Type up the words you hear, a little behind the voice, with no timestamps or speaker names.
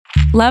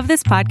Love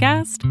this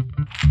podcast?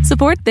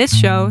 Support this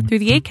show through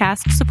the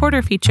Acast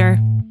supporter feature.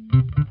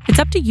 It's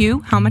up to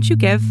you how much you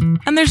give,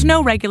 and there's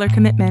no regular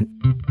commitment.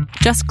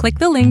 Just click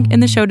the link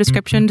in the show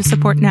description to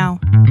support now.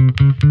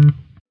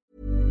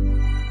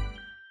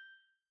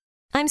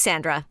 I'm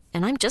Sandra,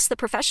 and I'm just the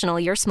professional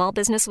your small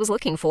business was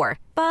looking for.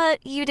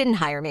 But you didn't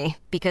hire me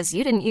because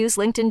you didn't use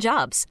LinkedIn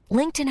Jobs.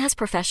 LinkedIn has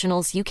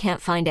professionals you can't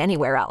find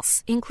anywhere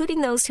else, including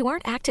those who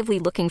aren't actively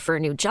looking for a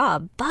new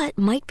job, but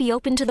might be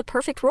open to the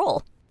perfect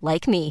role,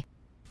 like me.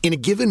 In a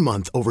given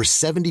month, over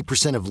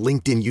 70% of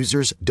LinkedIn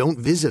users don't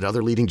visit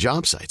other leading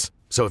job sites.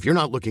 So if you're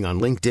not looking on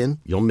LinkedIn,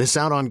 you'll miss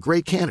out on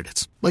great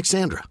candidates like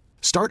Sandra.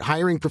 Start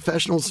hiring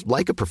professionals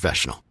like a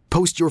professional.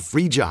 Post your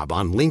free job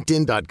on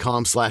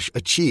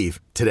linkedin.com/achieve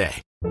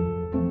today.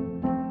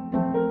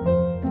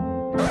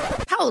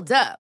 Hold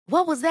up.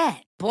 What was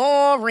that?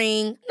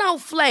 Boring. No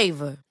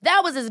flavor.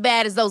 That was as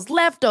bad as those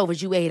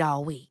leftovers you ate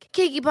all week.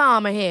 Keke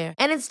Palmer here,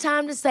 and it's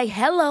time to say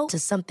hello to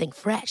something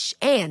fresh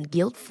and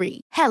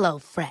guilt-free. Hello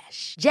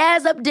Fresh.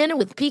 Jazz up dinner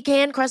with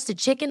pecan-crusted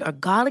chicken or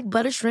garlic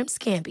butter shrimp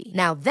scampi.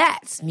 Now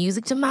that's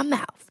music to my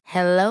mouth.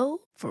 Hello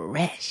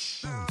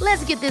Fresh.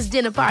 Let's get this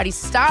dinner party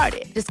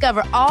started.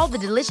 Discover all the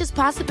delicious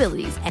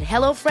possibilities at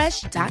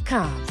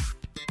hellofresh.com.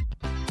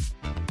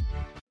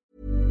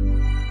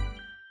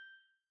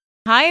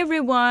 Hi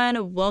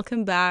everyone,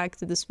 welcome back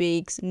to this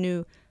week's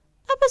new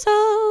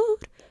episode.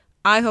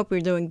 I hope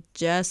you're doing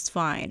just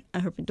fine. I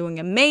hope you're doing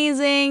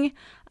amazing.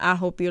 I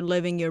hope you're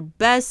living your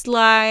best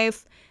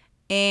life,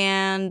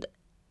 and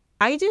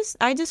I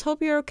just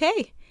hope you're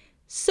okay.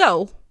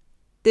 So,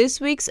 this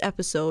week's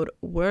episode,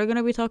 we're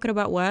gonna be talking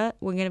about what?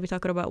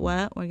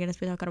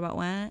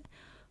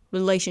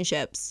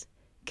 Relationships.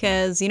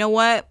 Cause you know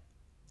what?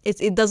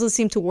 It doesn't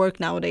seem to work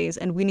nowadays,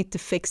 and we need to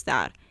fix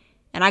that.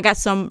 And I got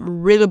some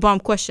really bomb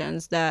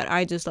questions that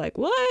I just like,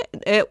 what?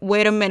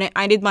 Wait a minute,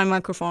 I need my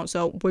microphone,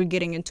 so we're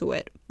getting into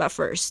it. But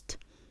first,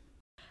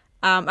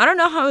 I don't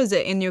know how is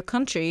it in your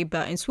country,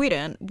 but in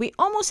Sweden, we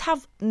almost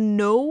have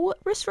no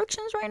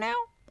restrictions right now.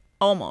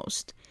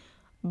 Almost.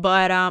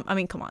 But, I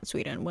mean, come on,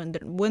 Sweden,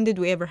 when did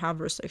we ever have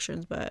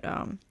restrictions? But,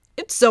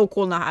 it's so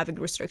cool not having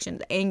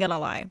restrictions, I ain't gonna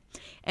lie.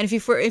 And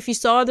if you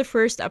saw the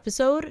first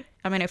episode,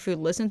 I mean, if you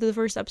listened to the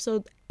first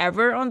episode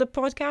ever on the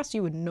podcast,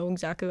 you would know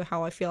exactly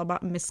how I feel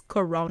about Miss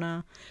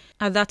Corona.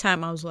 At that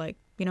time, I was like,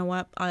 you know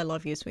what? I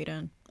love you,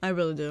 Sweden. I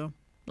really do.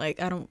 Like,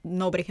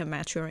 nobody can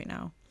match you right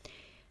now.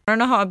 I don't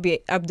know how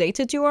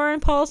updated you are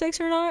in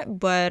politics or not,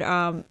 but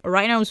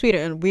right now in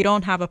Sweden, we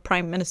don't have a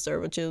prime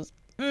minister, which is...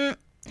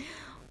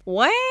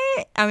 What?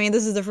 I mean,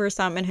 this is the first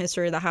time in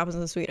history that happens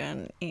in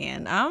Sweden,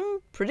 and I'm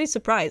pretty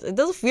surprised. It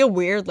doesn't feel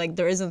weird, like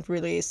there isn't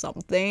really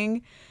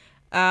something.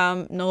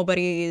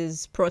 Nobody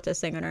is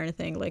protesting or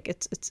anything. Like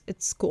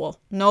it's cool.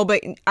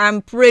 Nobody.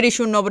 I'm pretty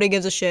sure nobody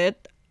gives a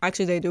shit.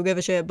 Actually, they do give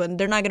a shit, but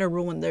they're not gonna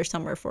ruin their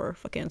summer for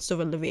fucking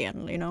Stefan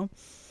Löfven, you know.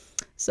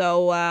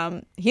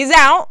 So he's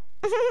out.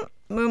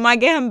 We might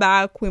get him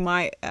back. We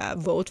might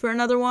vote for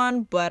another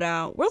one, but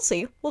we'll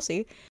see. We'll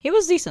see. He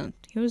was decent.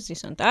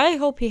 I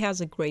hope he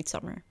has a great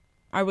summer.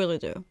 I really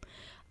do.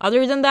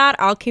 Other than that,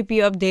 I'll keep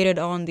you updated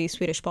on the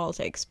Swedish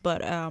politics,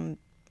 but I'll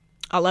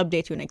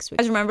update you next week.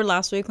 You guys remember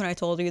last week when I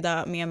told you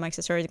that me and my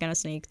sister are gonna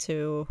sneak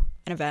to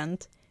an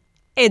event?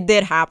 It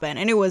did happen,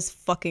 and it was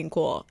fucking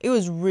cool. It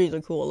was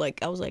really cool. Like,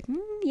 I was like,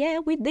 yeah,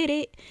 we did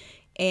it.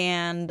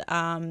 And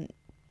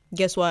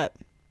guess what?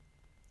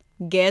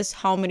 Guess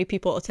how many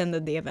people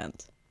attended the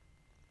event?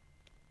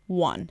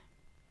 One,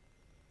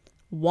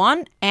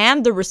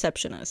 and the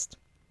receptionist.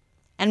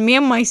 And me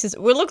and my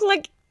sister, we look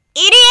like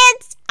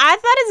idiots. I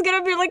thought it's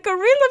gonna be like a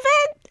real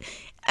event.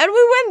 And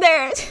we went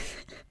there.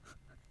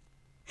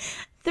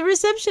 The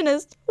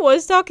receptionist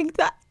was talking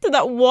to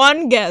that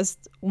one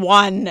guest.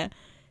 One.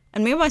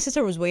 And me and my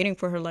sister was waiting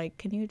for her, like,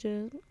 can you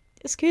just,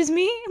 excuse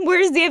me?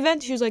 Where's the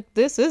event? She was like,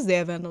 this is the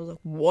event. I was like,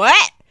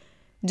 what?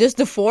 Just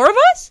the four of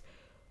us?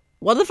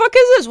 What the fuck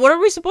is this? What are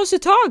we supposed to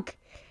talk?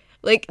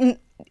 Like,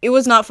 it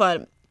was not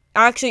fun.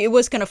 Actually, it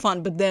was kind of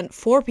fun, but then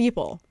 4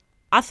 people.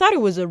 I thought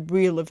it was a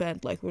real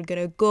event. Like, we're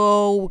gonna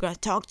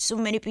talk to so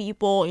many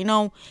people, you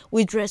know,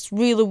 we dressed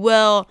really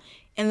well.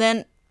 And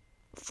then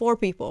 4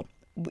 people.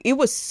 It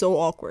was so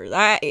awkward.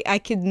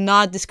 I could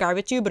not describe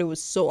it to you, but it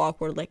was so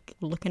awkward. Like,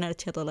 looking at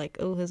each other like,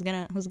 oh, who's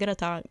gonna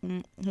talk?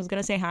 Who's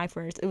gonna say hi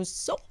first? It was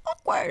so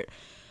awkward.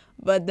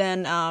 But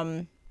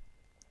then,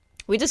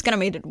 we just kind of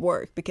made it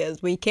work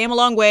because we came a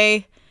long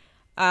way.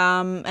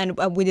 And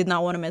we did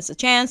not want to miss a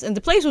chance, and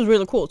the place was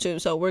really cool too,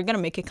 so we're gonna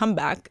make a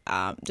comeback.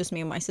 Just me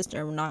and my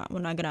sister. We're not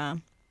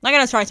gonna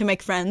try to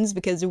make friends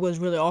because it was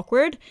really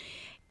awkward.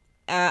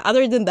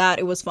 Other than that,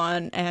 it was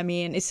fun. I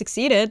mean, it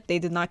succeeded. They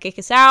did not kick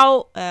us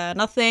out.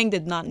 Nothing.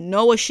 Did not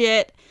know a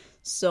shit.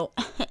 So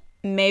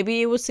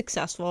maybe it was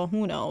successful.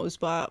 Who knows?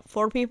 But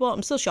 4 people,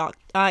 I'm still shocked.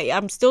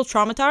 I'm still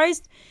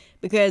traumatized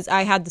because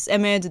I had this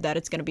image that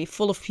it's gonna be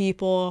full of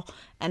people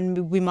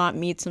and we might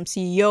meet some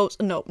CEOs.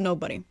 No,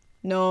 nobody.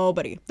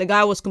 The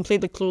guy was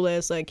completely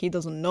clueless. Like, he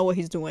doesn't know what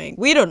he's doing.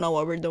 We don't know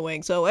what we're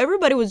doing. So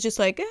everybody was just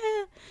like,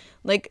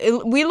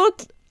 we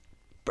looked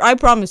I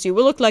promise you,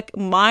 we look like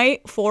my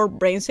 4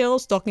 brain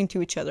cells talking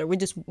to each other. We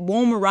just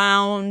roam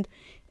around,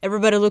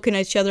 everybody looking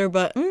at each other,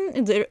 but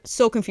it's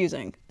so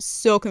confusing.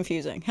 So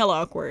confusing.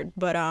 Hella awkward.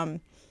 But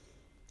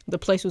the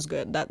place was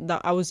good.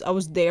 That I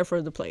was there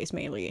for the place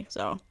mainly.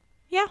 So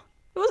yeah,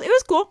 it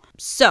was cool.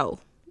 So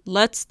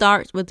let's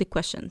start with the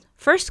question.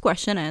 First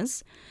question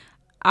is,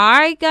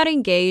 I got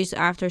engaged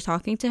after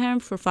talking to him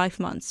for 5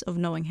 months of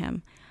knowing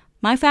him.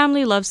 My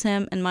family loves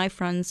him and my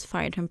friends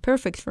find him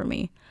perfect for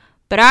me.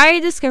 But I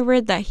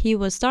discovered that he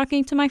was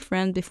talking to my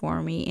friend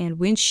before me, and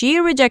when she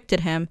rejected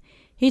him,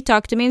 he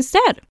talked to me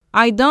instead.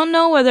 I don't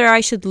know whether I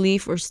should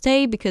leave or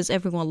stay because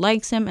everyone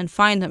likes him and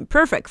find him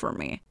perfect for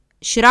me.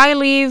 Should I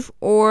leave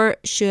or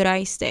should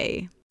I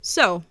stay?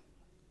 So,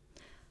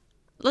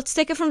 let's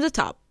take it from the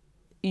top.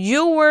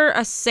 You were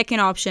a second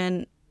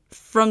option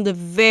from the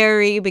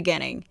very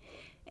beginning.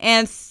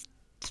 And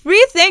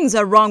 3 things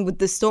are wrong with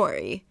this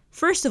story.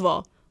 First of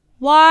all,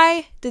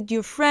 why did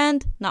your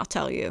friend not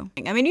tell you?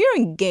 I mean, you're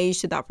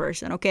engaged to that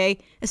person, okay?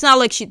 It's not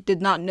like she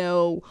did not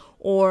know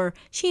or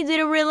she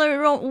didn't really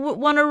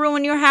want to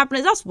ruin your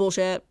happiness. That's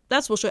bullshit.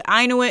 That's bullshit.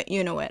 I know it.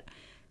 You know it.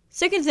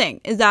 Second thing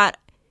is that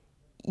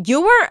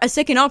you were a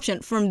second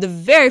option from the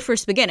very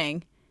first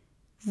beginning.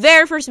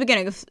 Very first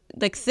beginning.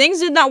 Like, things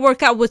did not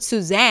work out with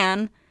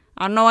Suzanne.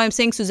 I don't know why I'm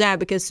saying Suzanne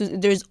because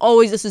there's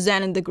always a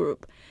Suzanne in the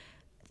group.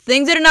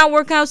 Things did not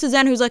work out with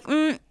Suzanne, who's like,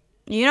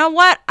 you know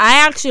what?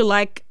 I actually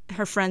like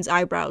her friend's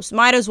eyebrows.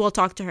 Might as well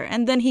talk to her.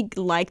 And then he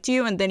liked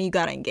you and then you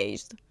got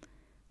engaged.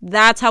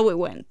 That's how it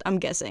went, I'm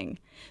guessing.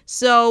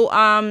 So,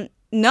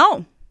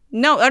 no,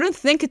 I don't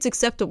think it's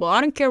acceptable. I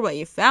don't care what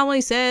your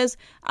family says.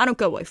 I don't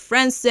care what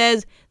friends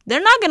says. They're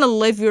not going to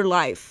live your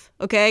life,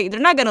 okay? They're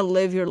not going to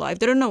live your life.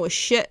 They don't know a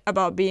shit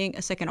about being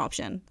a second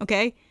option,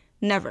 okay?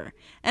 Never.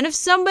 And if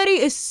somebody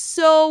is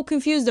so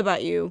confused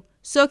about you,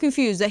 so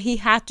confused that he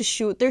had to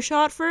shoot their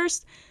shot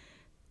first,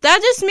 that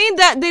just means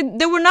that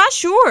they were not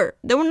sure.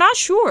 They were not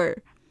sure.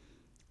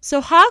 So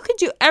how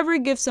could you ever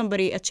give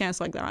somebody a chance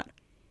like that?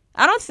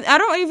 I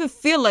don't even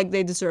feel like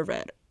they deserve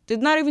it.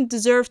 Did not even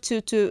deserve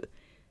to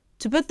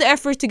put the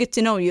effort to get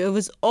to know you. It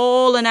was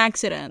all an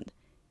accident.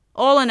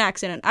 All an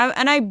accident.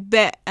 I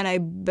bet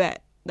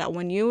that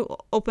when you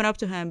open up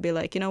to him, be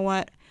like, you know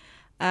what?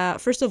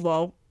 First of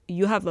all,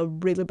 you have a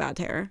really bad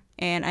hair,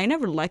 and I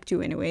never liked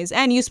you anyways,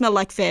 and you smell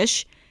like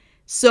fish.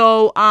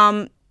 So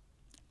I'm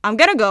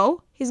gonna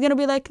go. He's gonna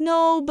be like,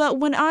 no, but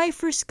when I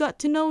first got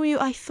to know you,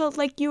 I felt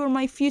like you were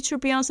my future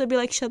Beyonce. I'd be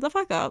like, shut the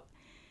fuck up.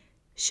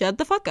 Shut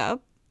the fuck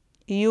up.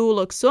 You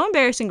look so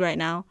embarrassing right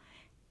now.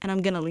 And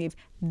I'm gonna leave.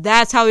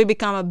 That's how we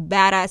become a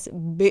badass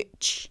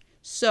bitch.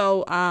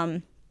 So,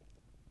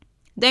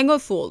 don't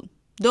get fooled.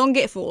 Don't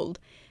get fooled.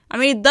 I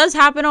mean, it does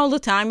happen all the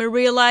time in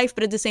real life,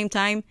 but at the same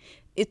time,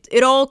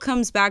 it all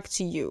comes back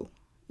to you.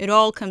 It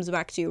all comes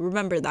back to you.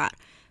 Remember that.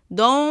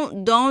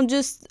 Don't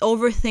just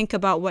overthink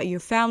about what your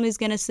family's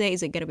gonna say.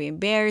 Is it gonna be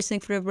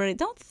embarrassing for everybody?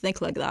 Don't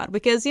think like that,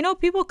 because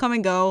people come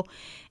and go,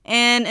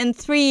 and in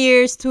 3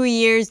 years, 2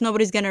 years,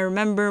 nobody's gonna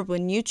remember.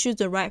 When you choose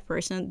the right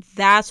person,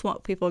 that's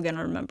what people are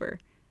gonna remember.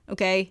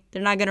 Okay,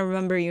 they're not gonna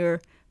remember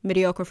your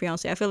mediocre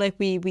fiance. I feel like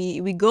we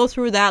go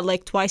through that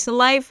like twice in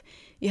life.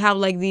 You have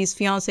like these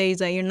fiancés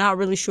that you're not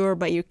really sure,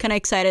 but you're kind of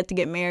excited to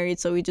get married,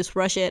 so we just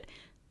rush it.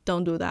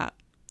 Don't do that.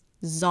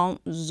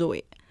 Don't do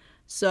it.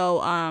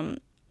 So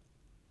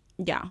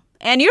yeah.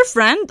 And your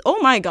friend,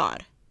 oh my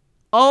god,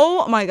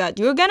 you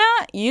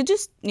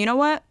know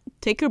what?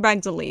 Take your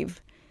bags and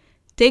leave.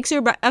 Takes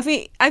your bag.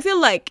 I feel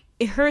like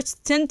it hurts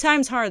 10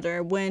 times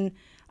harder when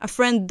a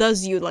friend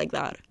does you like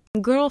that.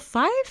 Girl,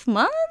 5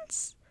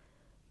 months?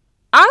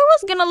 I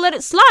was gonna let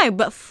it slide,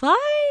 but 5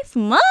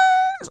 months?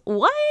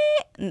 What?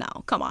 No,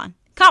 come on.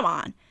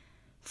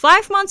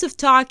 5 months of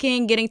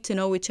talking, getting to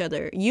know each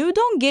other. You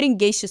don't get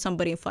engaged to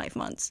somebody in 5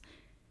 months.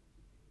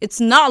 It's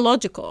not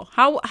logical.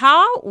 How,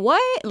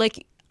 what?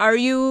 Like,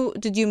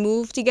 did you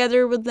move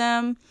together with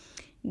them?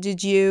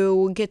 Did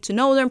you get to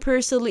know them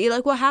personally?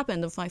 Like, what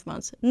happened in 5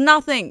 months?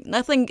 Nothing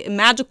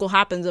magical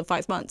happens in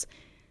 5 months.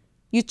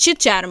 You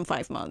chit-chat in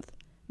 5 months,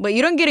 but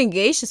you don't get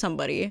engaged to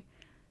somebody.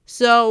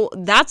 So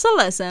that's a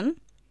lesson.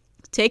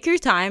 Take your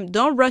time.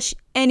 Don't rush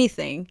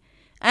anything.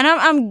 And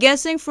I'm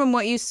guessing from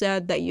what you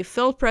said that you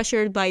felt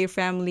pressured by your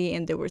family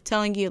and they were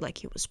telling you like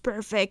he was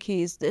perfect,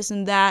 he's this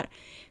and that.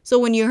 So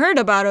when you heard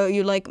about it,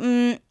 you're like,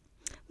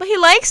 but he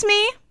likes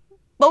me,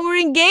 but we're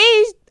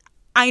engaged.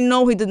 I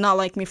know he did not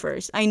like me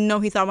first. I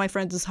know he thought my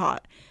friend was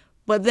hot,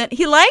 but then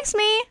he likes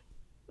me.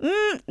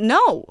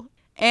 No.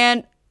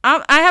 And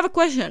I have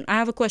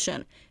a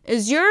question.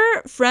 Is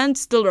your friend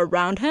still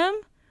around him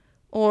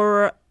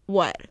or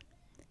what?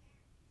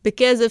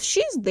 Because if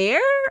she's there,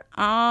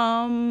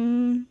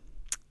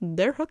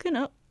 they're hooking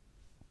up.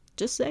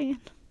 Just saying.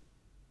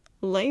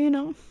 Let you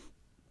know.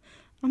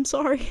 I'm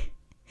sorry.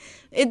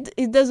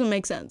 It doesn't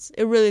make sense.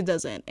 It really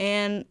doesn't.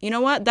 And you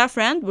know what? That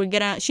friend,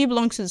 she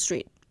belongs to the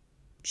street.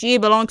 She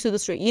belongs to the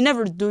street. You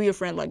never do your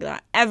friend like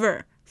that.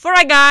 Ever. For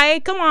a guy,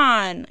 come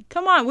on.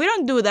 We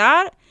don't do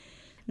that.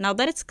 Now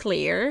that it's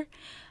clear,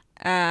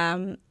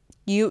 you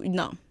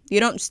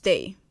don't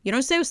stay. You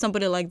don't stay with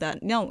somebody like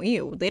that. No,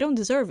 ew, they don't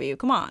deserve you.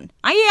 Come on.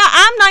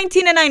 I'm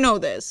 19 and I know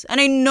this.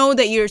 And I know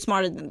that you're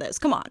smarter than this.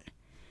 Come on.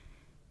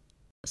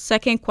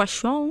 Second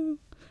question.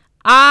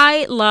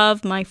 I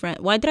love my friend.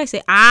 Why did I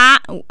say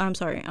I'm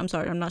sorry.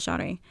 I'm not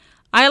shouting.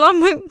 I love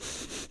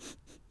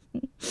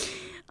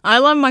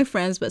my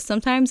friends, but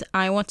sometimes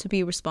I want to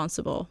be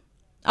responsible.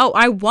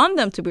 I want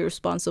them to be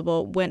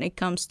responsible when it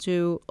comes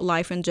to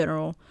life in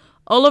general.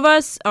 All of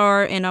us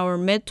are in our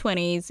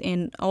mid-20s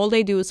and all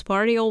they do is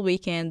party all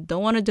weekend,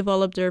 don't want to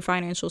develop their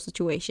financial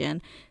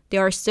situation. They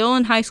are still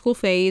in high school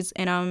phase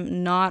and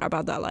I'm not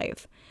about that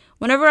life.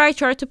 Whenever I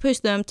try to push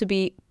them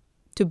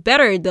to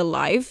better their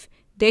life,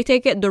 they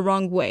take it the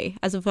wrong way,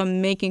 as if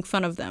I'm making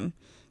fun of them.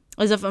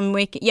 As if I'm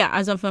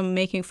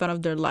making fun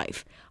of their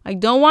life.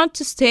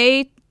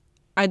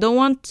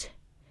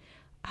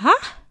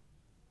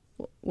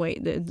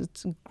 Wait,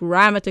 it's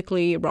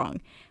grammatically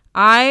wrong.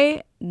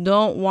 I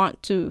don't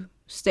want to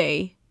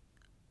stay.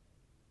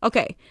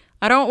 Okay,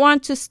 I don't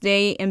want to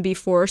stay and be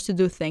forced to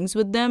do things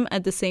with them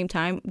at the same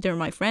time. They're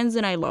my friends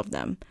and I love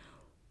them.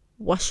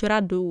 What should I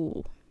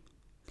do?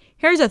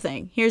 Here's the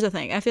thing.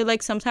 I feel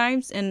like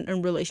sometimes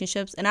in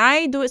relationships, and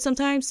I do it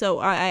sometimes, so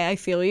I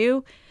feel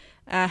you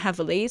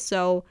heavily.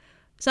 So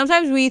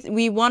sometimes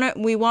we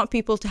want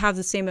people to have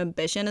the same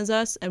ambition as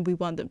us, and we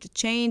want them to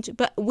change.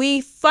 But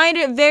we find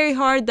it very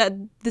hard that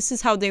this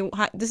is how they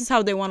want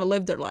to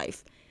live their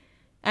life,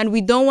 and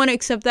we don't want to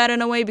accept that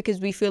in a way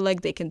because we feel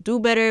like they can do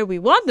better. We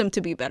want them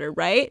to be better,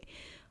 right?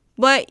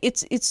 But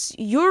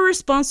you're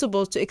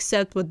responsible to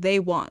accept what they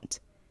want.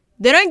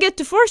 They don't get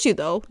to force you,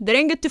 though. They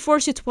don't get to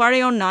force you to party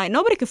all night.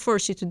 Nobody can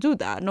force you to do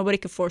that. Nobody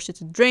can force you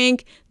to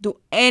drink, do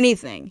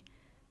anything.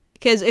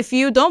 Because if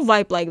you don't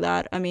vibe like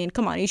that, I mean,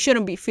 come on, you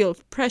shouldn't feel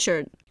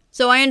pressured.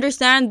 So I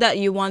understand that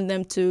you want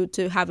them to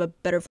have a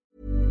better...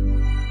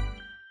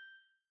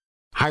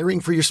 Hiring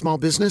for your small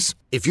business?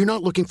 If you're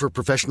not looking for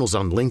professionals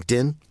on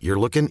LinkedIn, you're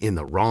looking in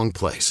the wrong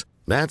place.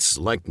 That's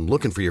like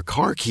looking for your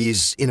car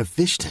keys in a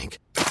fish tank.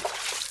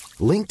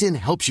 LinkedIn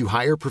helps you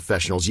hire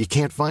professionals you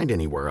can't find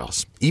anywhere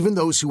else, even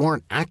those who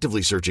aren't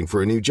actively searching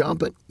for a new job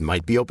but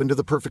might be open to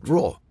the perfect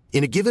role.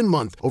 In a given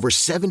month, over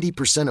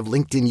 70% of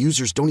LinkedIn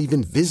users don't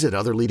even visit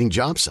other leading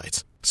job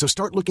sites. So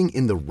start looking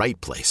in the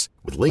right place.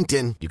 With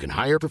LinkedIn, you can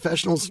hire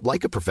professionals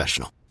like a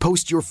professional.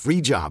 Post your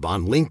free job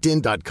on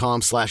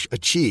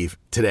linkedin.com/achieve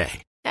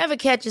today. Ever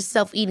catch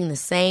yourself eating the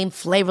same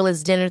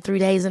flavorless dinner 3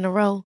 days in a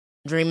row?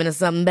 Dreaming of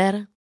something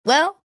better?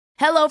 Well,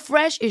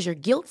 HelloFresh is your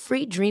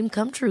guilt-free dream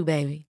come true,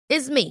 baby.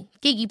 It's me,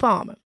 Keke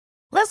Palmer.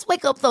 Let's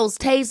wake up those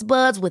taste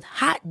buds with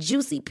hot,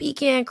 juicy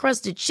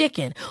pecan-crusted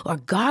chicken or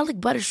garlic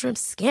butter shrimp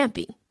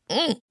scampi.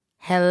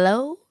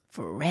 Hello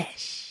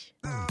Fresh.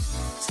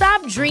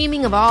 Stop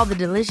dreaming of all the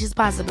delicious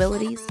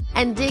possibilities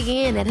and dig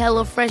in at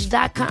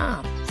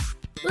HelloFresh.com.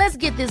 Let's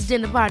get this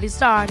dinner party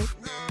started.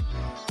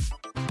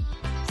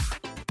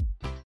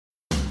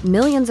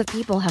 Millions of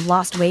people have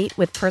lost weight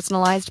with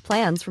personalized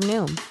plans from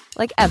Noom.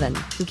 Like Evan,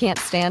 who can't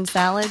stand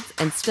salads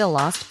and still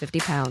lost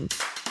 50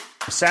 pounds.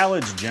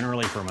 Salads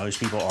generally for most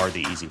people are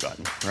the easy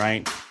button,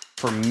 right?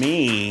 For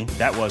me,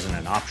 that wasn't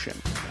an option.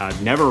 I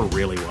never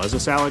really was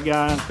a salad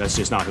guy. That's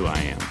just not who I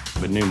am.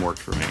 But Noom worked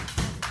for me.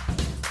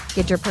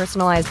 Get your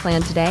personalized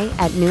plan today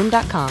at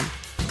Noom.com.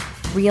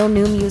 Real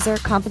Noom user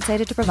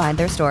compensated to provide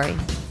their story.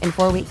 In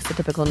 4 weeks, the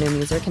typical Noom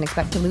user can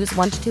expect to lose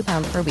 1 to 2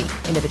 pounds per week.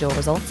 Individual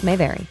results may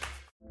vary.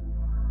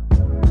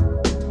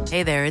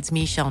 Hey there, it's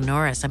Michelle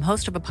Norris. I'm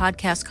host of a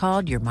podcast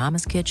called Your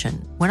Mama's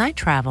Kitchen. When I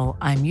travel,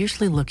 I'm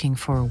usually looking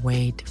for a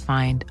way to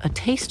find a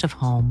taste of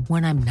home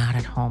when I'm not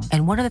at home.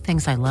 And one of the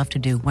things I love to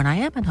do when I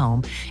am at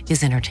home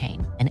is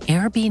entertain. And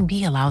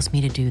Airbnb allows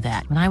me to do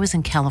that. When I was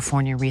in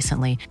California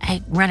recently,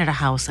 I rented a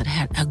house that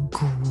had a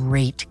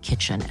great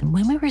kitchen. And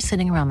when we were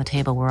sitting around the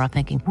table, we're all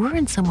thinking, we're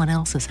in someone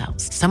else's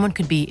house. Someone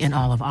could be in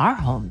all of our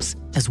homes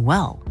as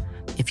well.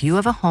 If you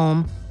have a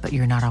home, but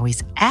you're not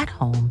always at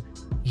home,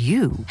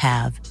 you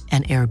have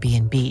an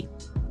Airbnb.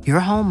 Your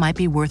home might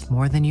be worth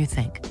more than you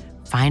think.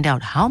 Find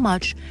out how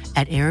much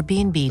at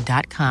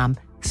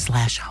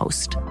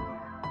airbnb.com/host.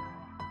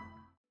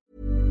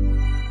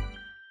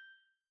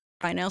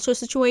 Financial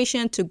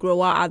situation to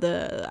grow out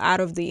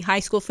of the high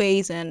school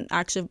phase and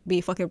actually be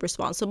fucking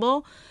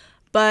responsible.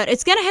 But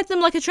it's gonna hit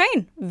them like a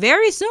train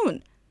very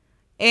soon.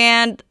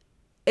 And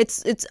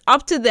it's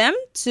up to them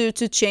to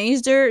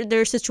change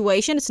their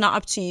situation. It's not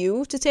up to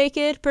you to take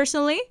it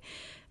personally.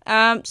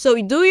 So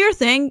do your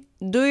thing,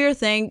 do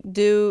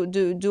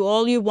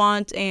all you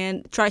want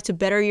and try to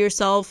better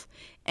yourself.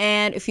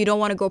 And if you don't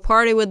want to go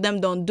party with them,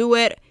 don't do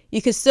it.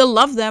 You can still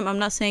love them. I'm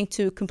not saying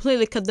to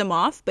completely cut them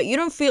off, but you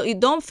don't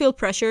feel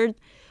pressured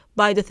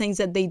by the things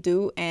that they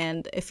do.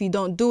 And if you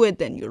don't do it,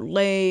 then you're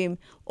lame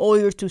or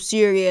you're too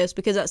serious,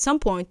 because at some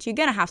point you're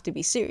gonna have to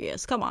be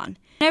serious. Come on.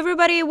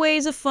 Everybody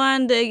ways of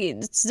fun,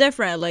 it's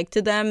different. Like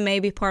to them,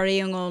 maybe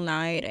partying all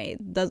night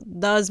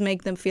does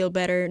make them feel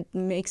better,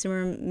 makes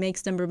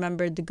them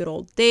remember the good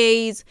old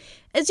days.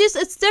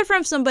 It's different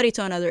from somebody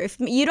to another. If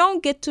you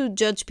don't get to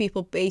judge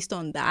people based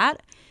on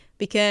that,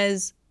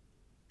 because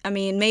I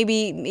mean,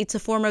 maybe it's a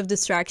form of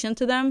distraction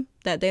to them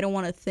that they don't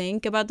want to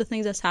think about the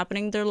things that's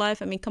happening in their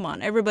life. I mean, come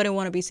on. Everybody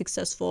want to be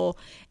successful.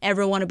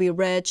 Everyone want to be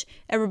rich.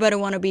 Everybody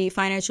want to be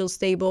financially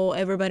stable.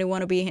 Everybody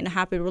want to be in a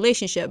happy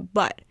relationship.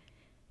 But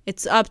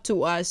it's up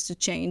to us to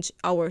change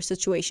our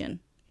situation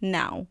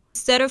now.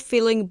 Instead of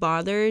feeling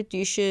bothered,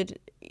 you should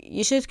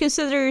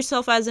consider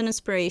yourself as an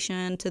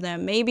inspiration to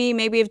them. Maybe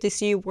if they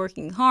see you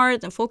working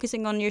hard and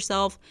focusing on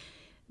yourself,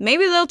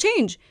 maybe they'll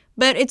change.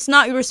 But it's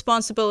not your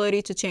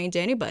responsibility to change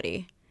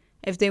anybody.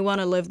 If they want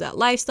to live that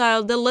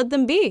lifestyle, they'll let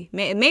them be.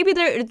 Maybe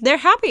they're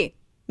happy.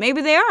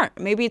 Maybe they are.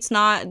 Maybe it's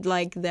not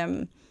like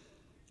them.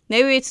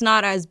 Maybe it's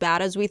not as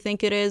bad as we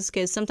think it is.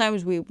 Because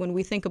sometimes when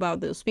we think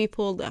about those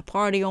people that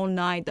party all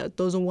night, that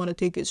doesn't want to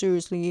take it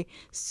seriously,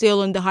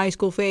 still in the high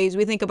school phase,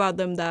 we think about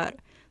them that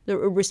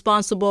they're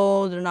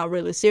irresponsible, they're not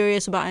really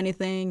serious about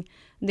anything,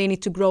 they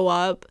need to grow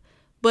up.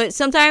 But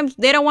sometimes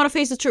they don't want to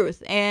face the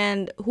truth.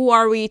 And who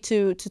are we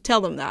to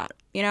tell them that,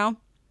 you know?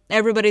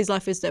 Everybody's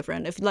life is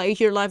different. If like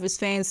your life is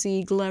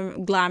fancy,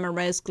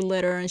 glamorous,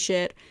 glitter and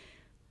shit,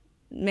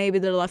 maybe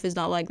their life is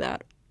not like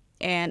that.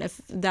 And if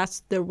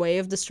that's their way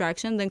of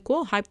distraction, then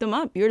cool, hype them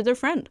up. You're their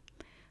friend.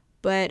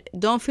 But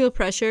don't feel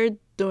pressured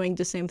doing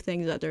the same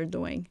things that they're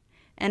doing.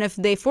 And if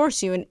they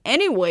force you in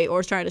any way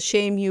or try to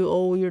shame you,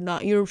 oh,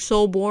 you're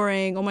so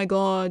boring, oh my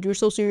god, you're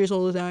so serious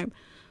all the time,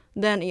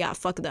 then yeah,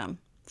 fuck them.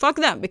 Fuck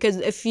them. Because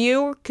if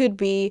you could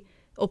be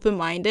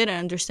open-minded and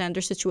understand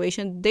their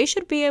situation, they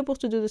should be able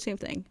to do the same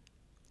thing.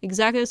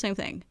 Exactly the same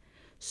thing.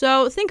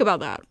 So think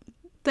about that.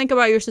 Think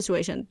about your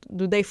situation.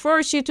 Do they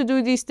force you to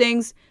do these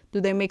things?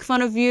 Do they make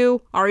fun of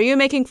you? Are you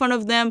making fun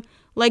of them?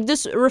 Like,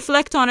 just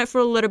reflect on it for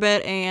a little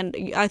bit, and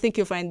I think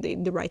you'll find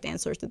the right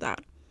answer to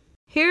that.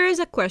 Here is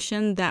a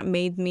question that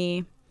made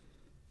me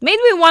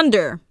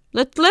wonder.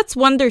 Let's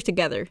wonder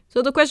together.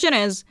 So the question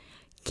is,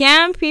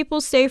 can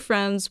people stay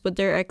friends with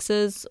their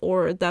exes,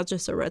 or that's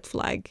just a red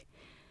flag?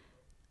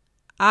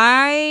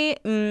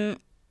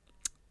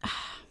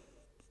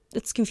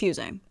 It's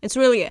confusing. It's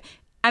really,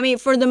 I mean,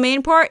 for the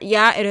main part,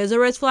 yeah, it is a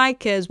red flag,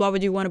 because why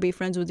would you want to be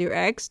friends with your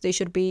ex? They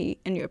should be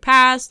in your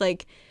past.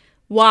 Like,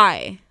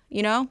 why?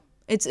 You know?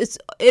 It's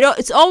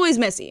always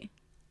messy.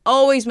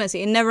 Always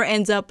messy. It never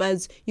ends up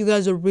as you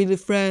guys are really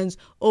friends.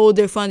 Oh,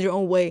 they found your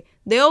own way.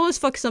 They always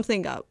fuck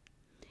something up.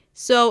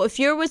 So if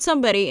you're with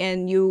somebody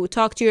and you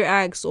talk to your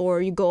ex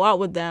or you go out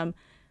with them,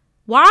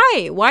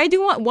 why?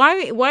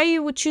 Why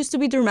you would choose to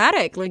be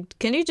dramatic? Like,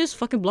 can you just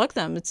fucking block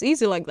them? It's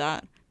easy like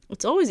that.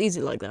 It's always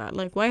easy like that.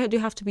 Like, why do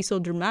you have to be so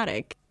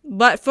dramatic?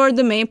 But for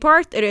the main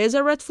part, it is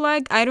a red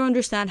flag. I don't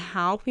understand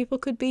how people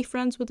could be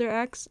friends with their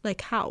ex.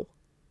 Like, how?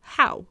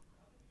 How?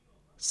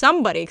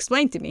 Somebody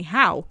explain to me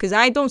how, because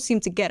I don't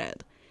seem to get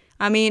it.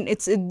 I mean,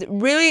 it's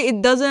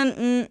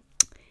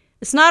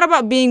not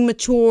about being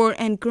mature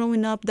and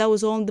growing up. That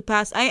was all in the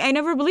past. I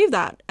never believed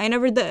that. I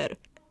never did.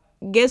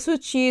 Guess who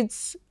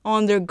cheats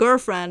on their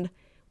girlfriend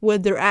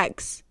with their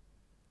ex?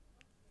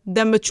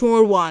 The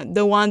mature one.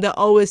 The one that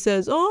always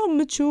says, oh, I'm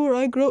mature,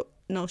 I grow.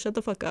 No, shut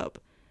the fuck up.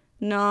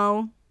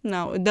 No,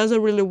 it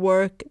doesn't really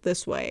work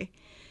this way.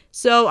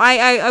 So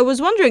I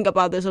was wondering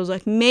about this. I was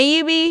like,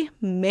 maybe,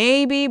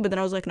 but then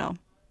I was like, no,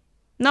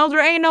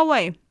 there ain't no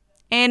way.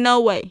 Ain't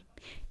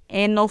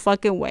no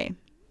fucking way.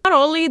 Not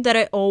only that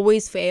it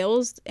always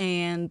fails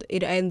and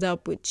it ends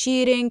up with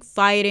cheating,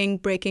 fighting,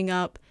 breaking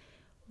up.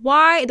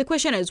 The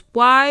question is,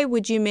 why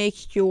would you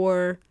make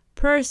your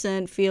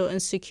person feel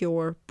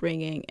insecure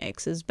bringing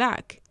exes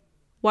back?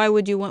 Why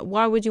would you want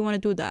to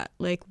do that?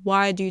 Like,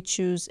 why do you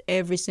choose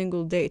every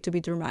single day to be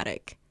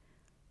dramatic?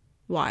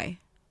 Why?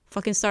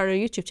 Fucking start a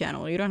YouTube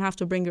channel. You don't have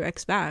to bring your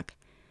ex back.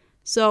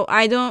 So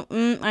I don't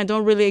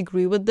really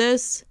agree with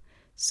this.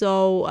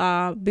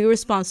 So be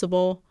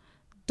responsible.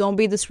 Don't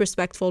be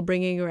disrespectful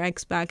bringing your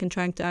ex back and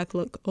trying to act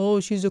like, oh,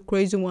 she's a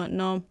crazy one.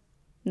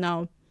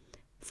 No.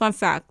 Fun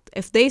fact,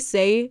 if they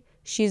say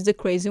she's the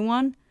crazy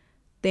one,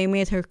 they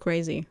made her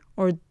crazy.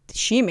 Or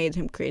she made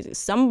him crazy.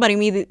 Somebody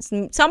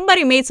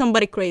made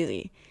somebody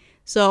crazy.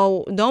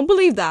 So don't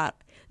believe that.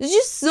 There's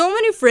just so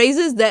many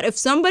phrases that if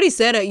somebody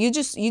said it, you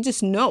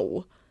just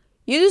know.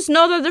 You just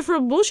know that they're full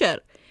of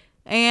bullshit.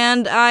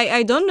 And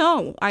I don't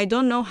know. I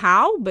don't know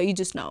how, but you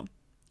just know.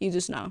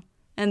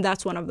 And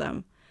that's one of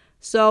them.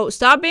 So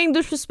stop being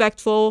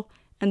disrespectful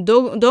and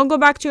don't go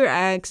back to your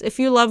ex. If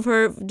you love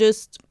her,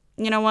 just,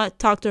 you know what,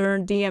 talk to her,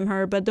 DM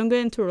her, but don't get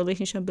into a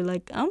relationship and be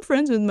like, I'm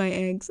friends with my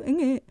ex.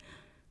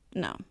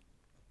 No.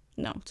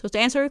 So to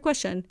answer your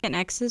question, can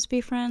exes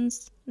be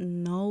friends?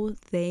 No,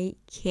 they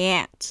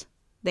can't.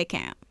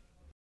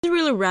 It's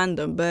really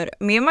random, but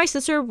me and my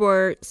sister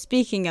were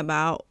speaking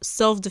about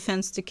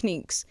self-defense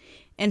techniques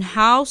and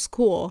how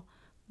school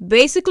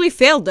basically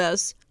failed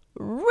us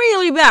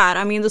really bad.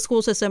 I mean, the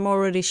school system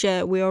already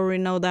shit. We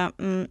already know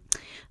that.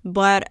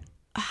 But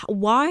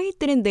why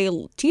didn't they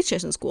teach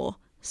us in school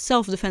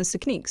self-defense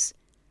techniques?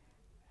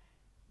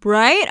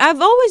 Right?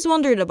 I've always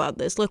wondered about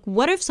this. Like,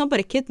 what if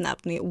somebody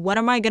kidnapped me? What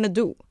am I gonna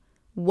do?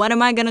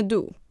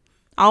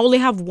 I only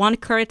have one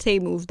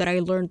karate move that I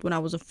learned when I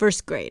was in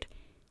first grade.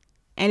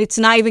 And it's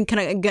not even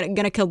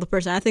gonna kill the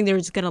person. I think they're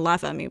just gonna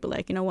laugh at me, but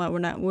like, you know what,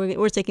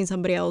 we're taking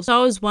somebody else. So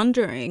I was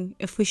wondering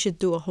if we should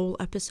do a whole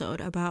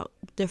episode about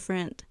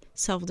different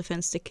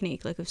self-defense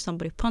technique. Like if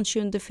somebody punched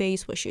you in the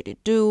face, what should you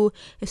do?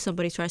 If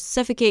somebody tries to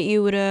suffocate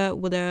you with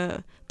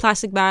a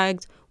plastic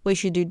bag, what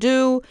should you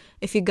do?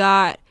 If you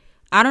got,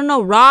 I don't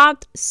know,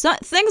 robbed,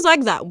 things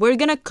like that. We're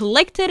gonna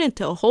collect it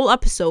into a whole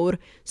episode,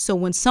 so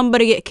when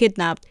somebody get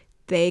kidnapped,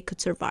 they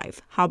could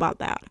survive. How about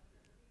that?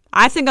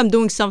 I think I'm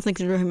doing something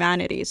to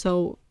humanity,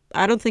 so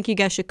I don't think you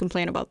guys should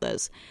complain about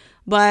this.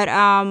 But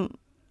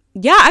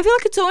yeah, I feel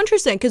like it's so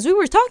interesting because we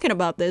were talking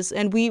about this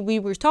and we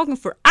were talking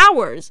for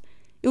hours.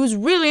 It was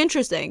really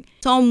interesting.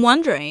 So I'm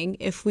wondering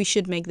if we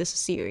should make this a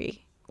series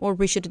or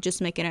we should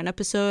just make it an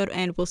episode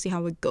and we'll see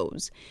how it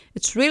goes.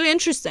 It's really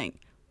interesting.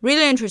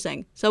 Really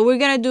interesting. So we're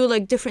gonna do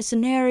like different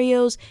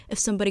scenarios. If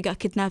somebody got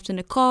kidnapped in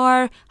a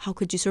car, how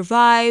could you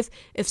survive?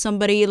 If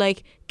somebody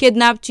like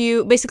kidnapped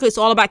you, basically it's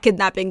all about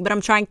kidnapping, but I'm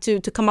trying to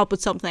come up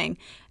with something.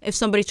 If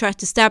somebody tries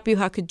to stab you,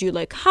 how could you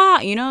like,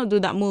 do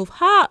that move,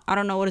 I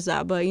don't know what is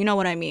that, but you know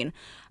what I mean.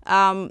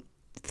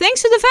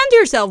 Things to defend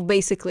yourself,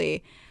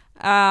 basically.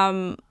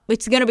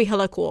 It's gonna be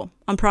hella cool.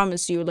 I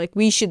promise you. Like,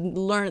 we should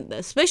learn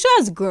this, especially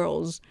as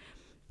girls.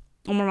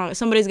 Oh my god,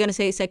 somebody's gonna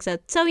say sex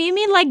ed. So you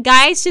mean like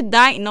guys should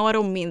die? No, I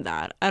don't mean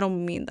that.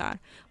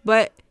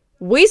 But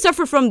we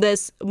suffer from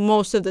this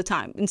most of the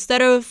time.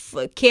 Instead of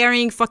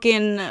carrying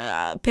fucking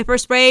pepper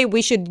spray,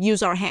 we should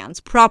use our hands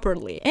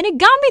properly. And it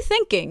got me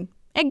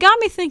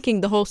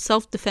thinking the whole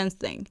self-defense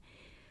thing.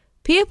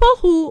 People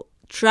who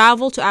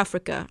travel to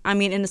Africa,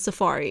 in a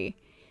safari,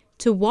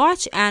 to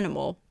watch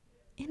animal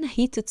in a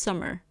heated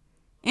summer,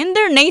 in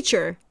their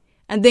nature,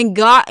 and then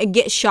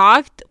get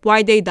shocked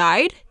why they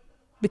died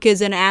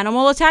because an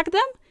animal attacked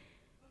them.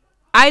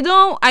 I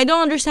don't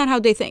understand how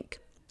they think.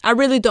 I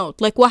really don't.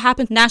 Like what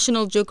happened to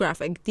National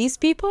Geographic. These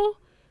people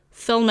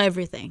film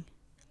everything.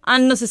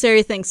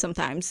 Unnecessary things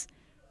sometimes.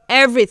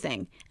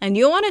 Everything. And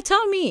you want to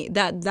tell me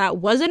that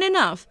wasn't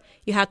enough.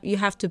 You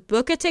have to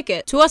book a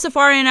ticket to a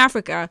safari in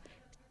Africa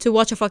to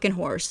watch a fucking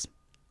horse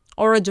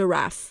or a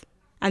giraffe.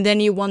 And then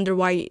you wonder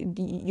why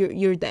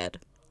you're dead.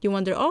 You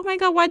wonder, oh my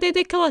god, why did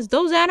they kill us?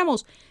 Those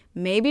animals.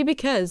 Maybe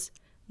because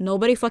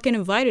nobody fucking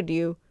invited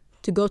you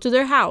to go to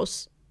their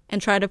house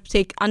and try to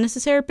take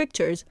unnecessary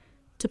pictures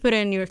to put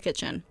in your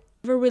kitchen.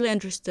 Never really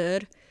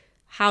understood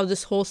how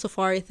this whole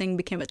safari thing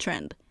became a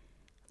trend.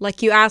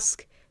 Like you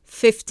ask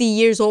 50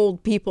 years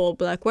old people,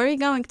 be like, where are you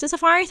going? To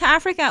safari to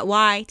Africa.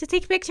 Why? To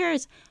take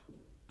pictures.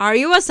 Are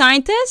you a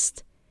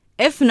scientist?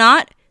 If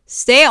not,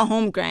 stay at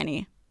home,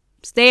 granny.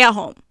 Stay at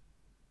home.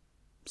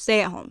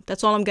 Stay at home.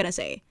 That's all I'm gonna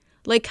say.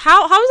 Like,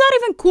 how is that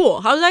even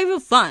cool? How is that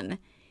even fun?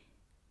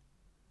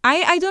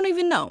 I don't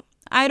even know.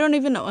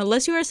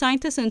 Unless you're a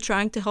scientist and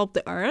trying to help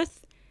the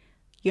earth,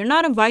 you're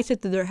not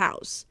invited to their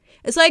house.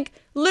 It's like,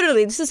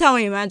 literally, this is how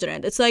I imagine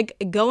it. It's like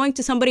going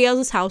to somebody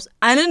else's house,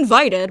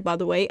 uninvited, by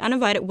the way,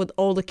 uninvited with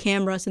all the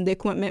cameras and the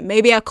equipment,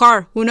 maybe a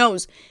car, who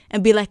knows,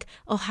 and be like,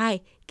 oh,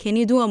 hi, can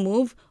you do a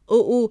move?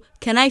 Oh,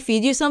 can I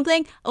feed you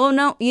something? Oh,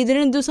 no, you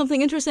didn't do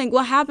something interesting.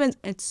 What happened?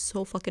 It's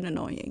so fucking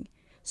annoying.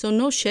 So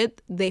no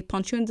shit, they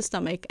punch you in the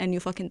stomach and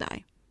you fucking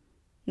die.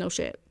 No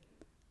shit.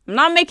 I'm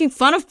not making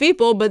fun of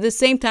people, but at the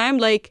same time,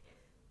 like,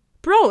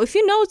 bro, if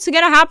you know it's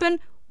gonna happen,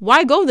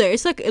 why go there?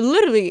 It's like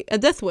literally a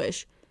death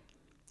wish.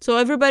 So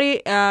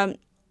everybody,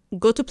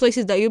 go to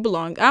places that you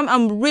belong.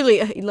 I'm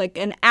really like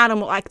an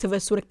animal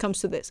activist when it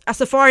comes to this. A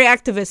safari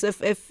activist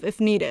if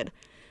needed.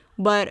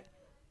 But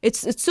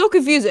it's so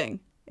confusing.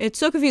 It's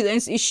so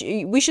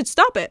confusing. We should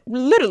stop it.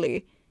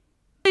 Literally.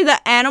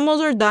 That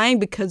animals are dying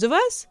because of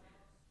us?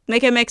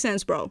 Make it make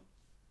sense, bro.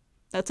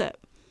 That's it.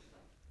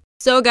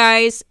 So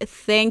guys,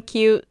 thank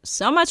you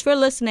so much for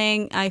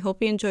listening. I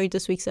hope you enjoyed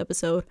this week's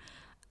episode.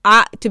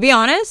 To be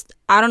honest,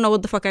 I don't know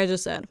what the fuck I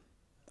just said.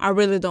 I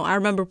really don't. I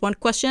remember one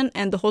question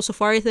and the whole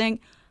safari thing.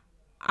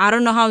 I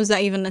don't know how is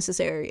that even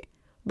necessary.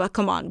 But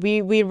come on,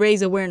 we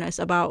raise awareness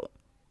about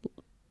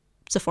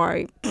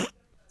safari.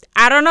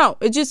 I don't know.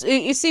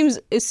 It seems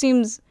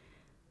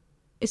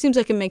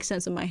like it makes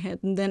sense in my head.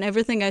 And then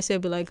everything I say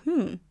will be like,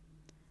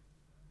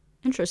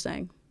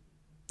 interesting.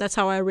 That's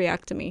how I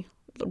react to me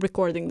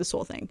recording this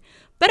whole thing.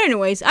 But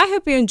anyways, I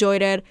hope you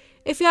enjoyed it.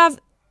 If you have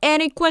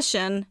any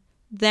question,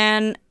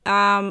 then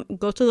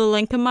go to the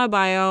link in my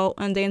bio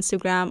on the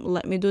Instagram.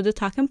 Let me do the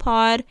talking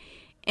pod,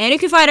 and you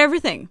can find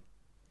everything.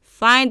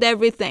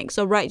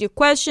 So write your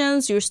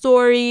questions, your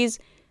stories,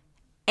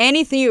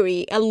 any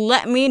theory, and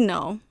let me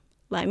know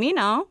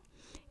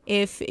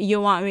if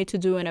you want me to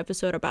do an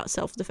episode about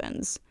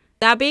self-defense.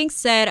 That being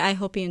said, I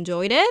hope you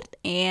enjoyed it,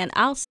 and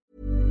I'll see.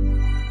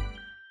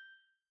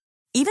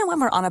 Even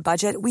when we're on a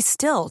budget, we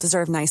still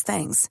deserve nice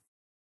things.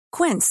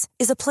 Quince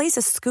is a place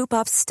to scoop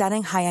up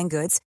stunning high-end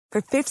goods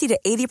for 50 to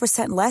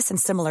 80% less than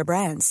similar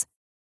brands.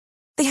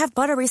 They have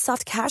buttery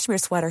soft cashmere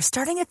sweaters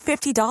starting at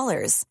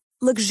 $50,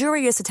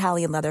 luxurious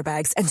Italian leather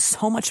bags, and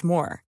so much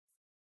more.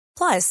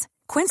 Plus,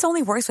 Quince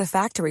only works with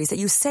factories that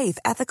use safe,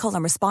 ethical,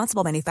 and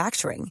responsible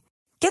manufacturing.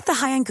 Get the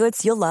high-end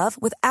goods you'll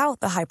love without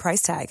the high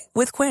price tag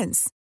with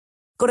Quince.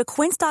 Go to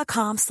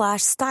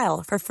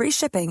quince.com/style for free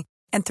shipping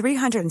and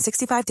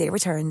 365-day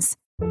returns.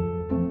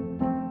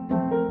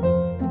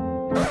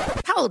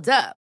 Hold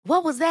up.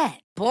 What was that?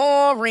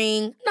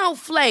 Boring. No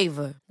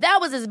flavor. That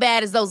was as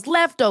bad as those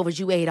leftovers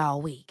you ate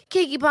all week.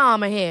 Keke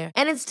Palmer here,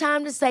 and it's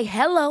time to say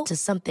hello to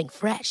something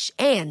fresh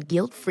and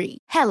guilt-free.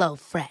 Hello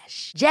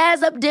Fresh.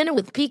 Jazz up dinner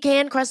with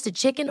pecan-crusted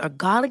chicken or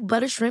garlic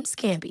butter shrimp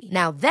scampi.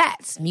 Now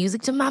that's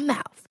music to my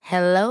mouth.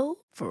 Hello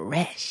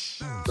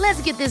Fresh.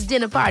 Let's get this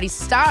dinner party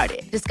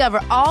started.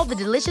 Discover all the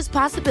delicious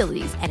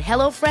possibilities at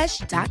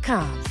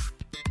hellofresh.com.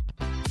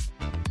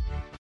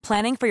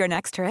 Planning for your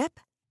next trip?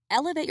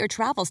 Elevate your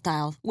travel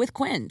style with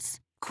Quince.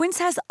 Quince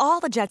has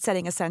all the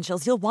jet-setting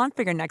essentials you'll want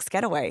for your next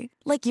getaway,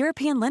 like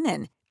European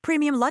linen,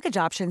 premium luggage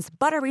options,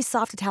 buttery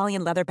soft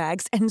Italian leather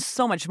bags, and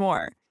so much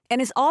more.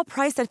 And is all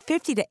priced at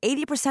 50 to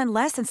 80%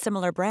 less than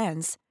similar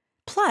brands.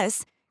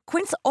 Plus,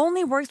 Quince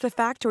only works with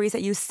factories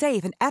that use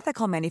safe and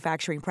ethical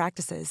manufacturing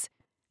practices.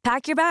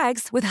 Pack your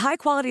bags with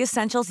high-quality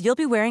essentials you'll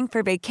be wearing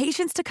for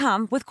vacations to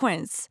come with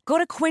Quince. Go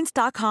to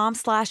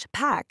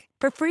quince.com/pack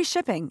for free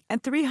shipping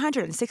and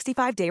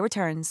 365-day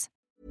returns.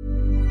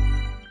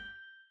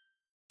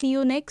 See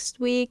you next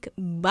week.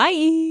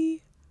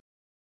 Bye.